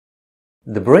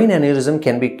The brain aneurysm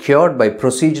can be cured by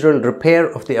procedural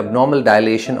repair of the abnormal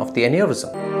dilation of the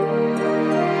aneurysm.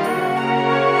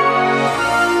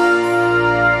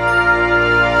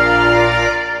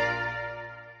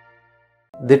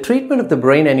 The treatment of the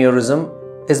brain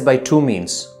aneurysm is by two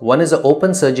means. One is an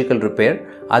open surgical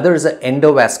repair, other is an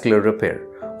endovascular repair.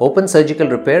 Open surgical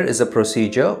repair is a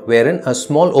procedure wherein a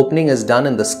small opening is done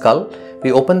in the skull.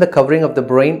 We open the covering of the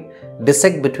brain,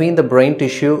 dissect between the brain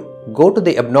tissue, go to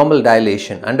the abnormal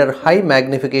dilation under high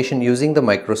magnification using the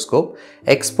microscope,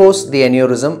 expose the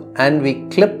aneurysm, and we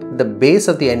clip the base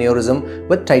of the aneurysm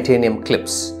with titanium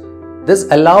clips. This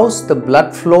allows the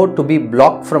blood flow to be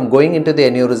blocked from going into the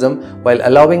aneurysm while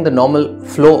allowing the normal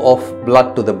flow of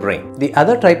blood to the brain. The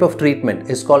other type of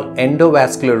treatment is called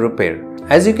endovascular repair.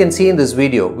 As you can see in this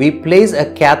video, we place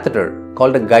a catheter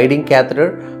called a guiding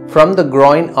catheter from the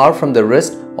groin or from the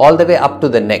wrist all the way up to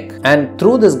the neck. And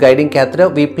through this guiding catheter,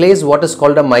 we place what is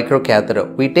called a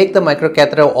microcatheter. We take the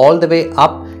microcatheter all the way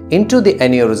up into the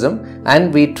aneurysm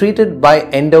and we treat it by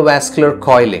endovascular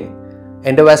coiling.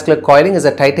 Endovascular coiling is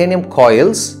a titanium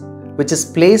coils which is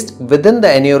placed within the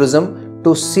aneurysm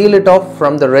to seal it off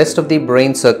from the rest of the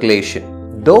brain circulation.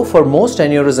 Though for most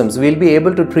aneurysms we will be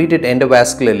able to treat it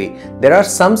endovascularly, there are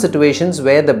some situations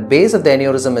where the base of the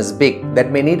aneurysm is big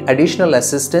that may need additional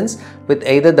assistance with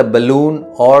either the balloon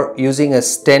or using a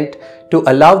stent to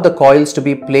allow the coils to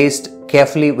be placed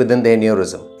carefully within the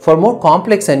aneurysm. For more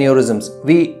complex aneurysms,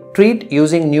 we treat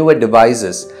using newer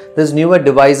devices. There's newer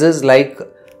devices like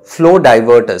flow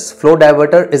diverters. Flow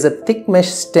diverter is a thick mesh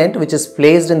stent which is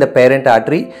placed in the parent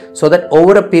artery so that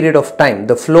over a period of time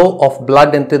the flow of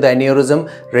blood into the aneurysm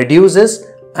reduces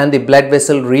and the blood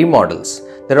vessel remodels.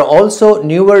 There are also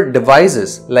newer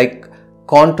devices like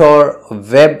contour,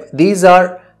 web. These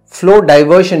are flow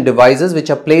diversion devices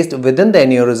which are placed within the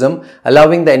aneurysm,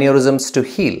 allowing the aneurysms to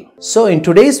heal. So in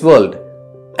today's world,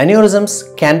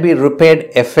 aneurysms can be repaired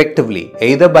effectively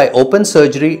either by open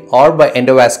surgery or by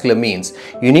endovascular means.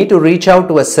 You need to reach out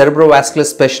to a cerebrovascular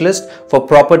specialist for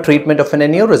proper treatment of an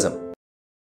aneurysm.